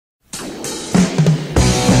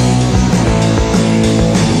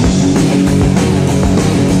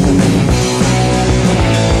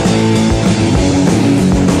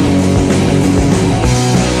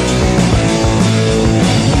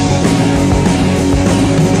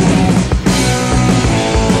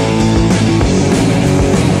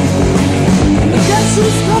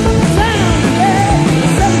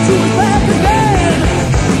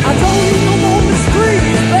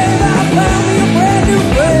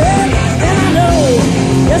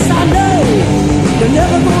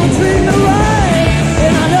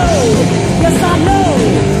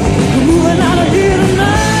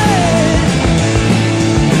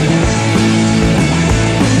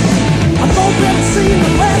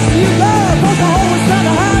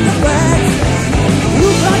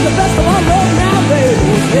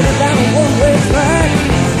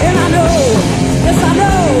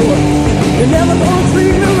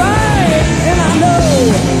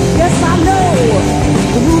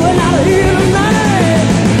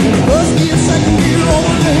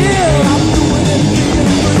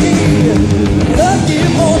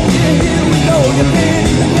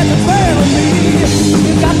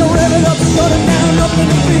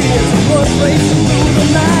the fears, bus racing through the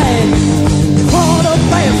night. Caught up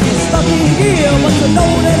fast and stuck in gear, but you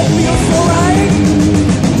know that it feels so right.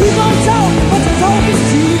 Keep on talking, but your talk is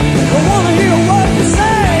cheap. Don't wanna hear what you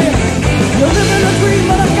say. You're living a dream,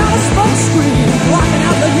 but I got a smoke screen, blocking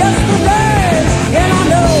out the yesterdays. And I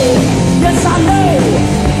know, yes I know,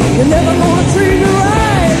 you're never gonna treat me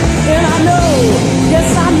right. And I know, yes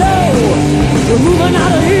I know, we're moving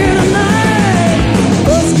out of here tonight.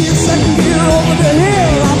 First gear, second gear, over the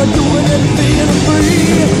hill, I've been doing it being free.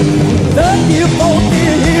 Third gear, fourth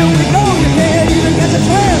gear, here we go. You can't even catch a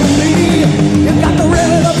trail of me. You got to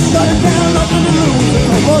rev it up, shut it down, nothing to lose.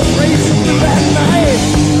 The bus racing through that night.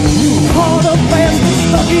 You caught up fast and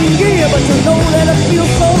stuck in gear, but you know that it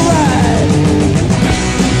feels so right.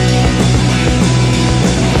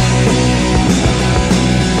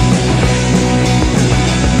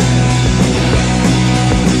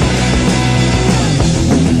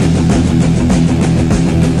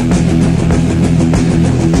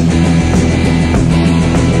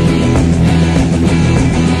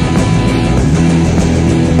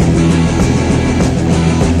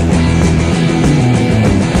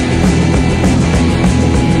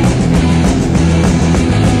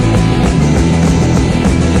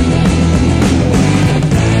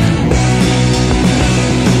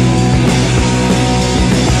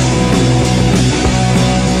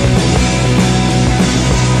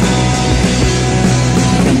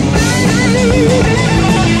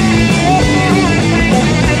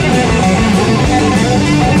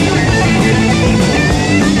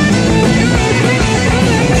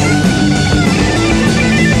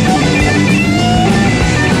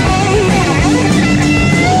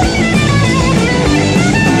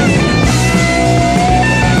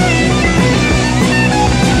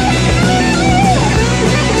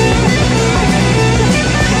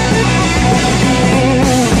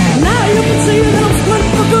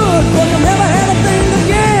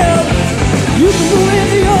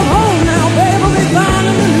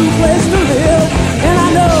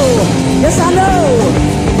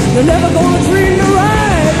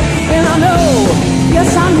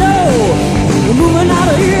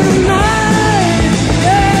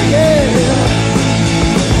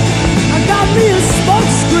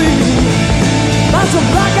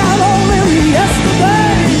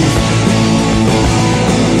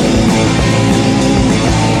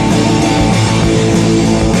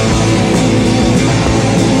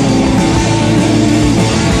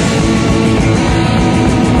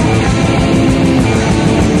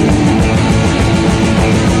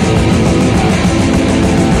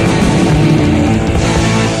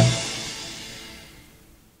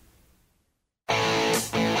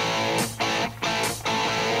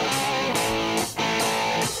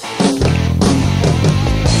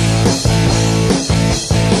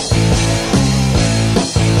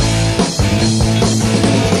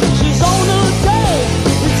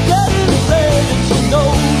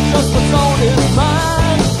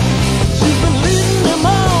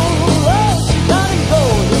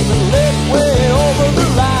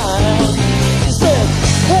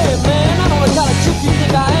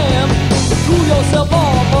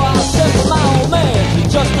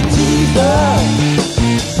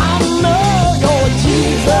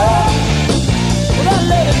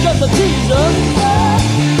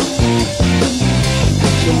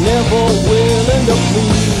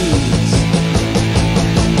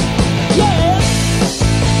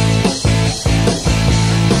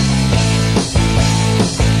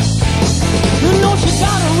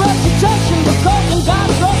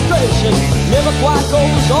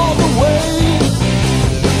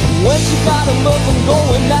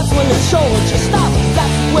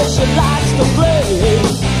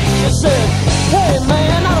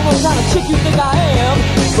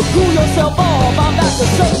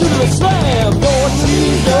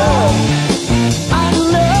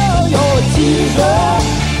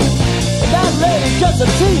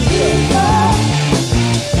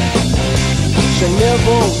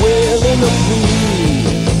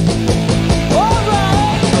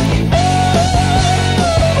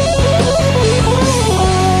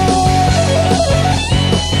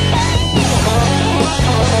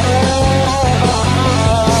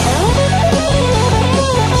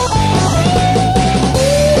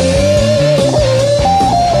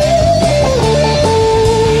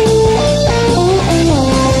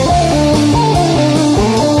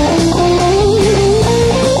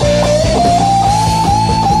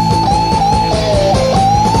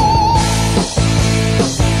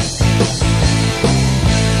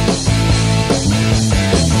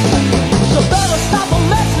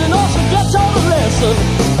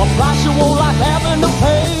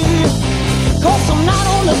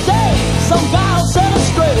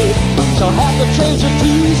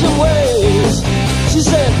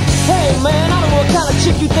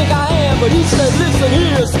 think I am, but he said, listen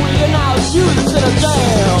here, sweetie, now it's you that's in a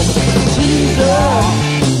jam. Jesus,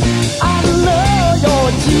 I know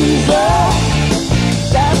you're Jesus.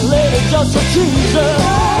 That lady just a teaser.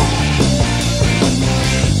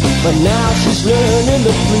 But now she's learning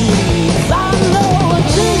to please. I know a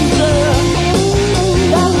Jesus.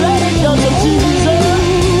 That lady just a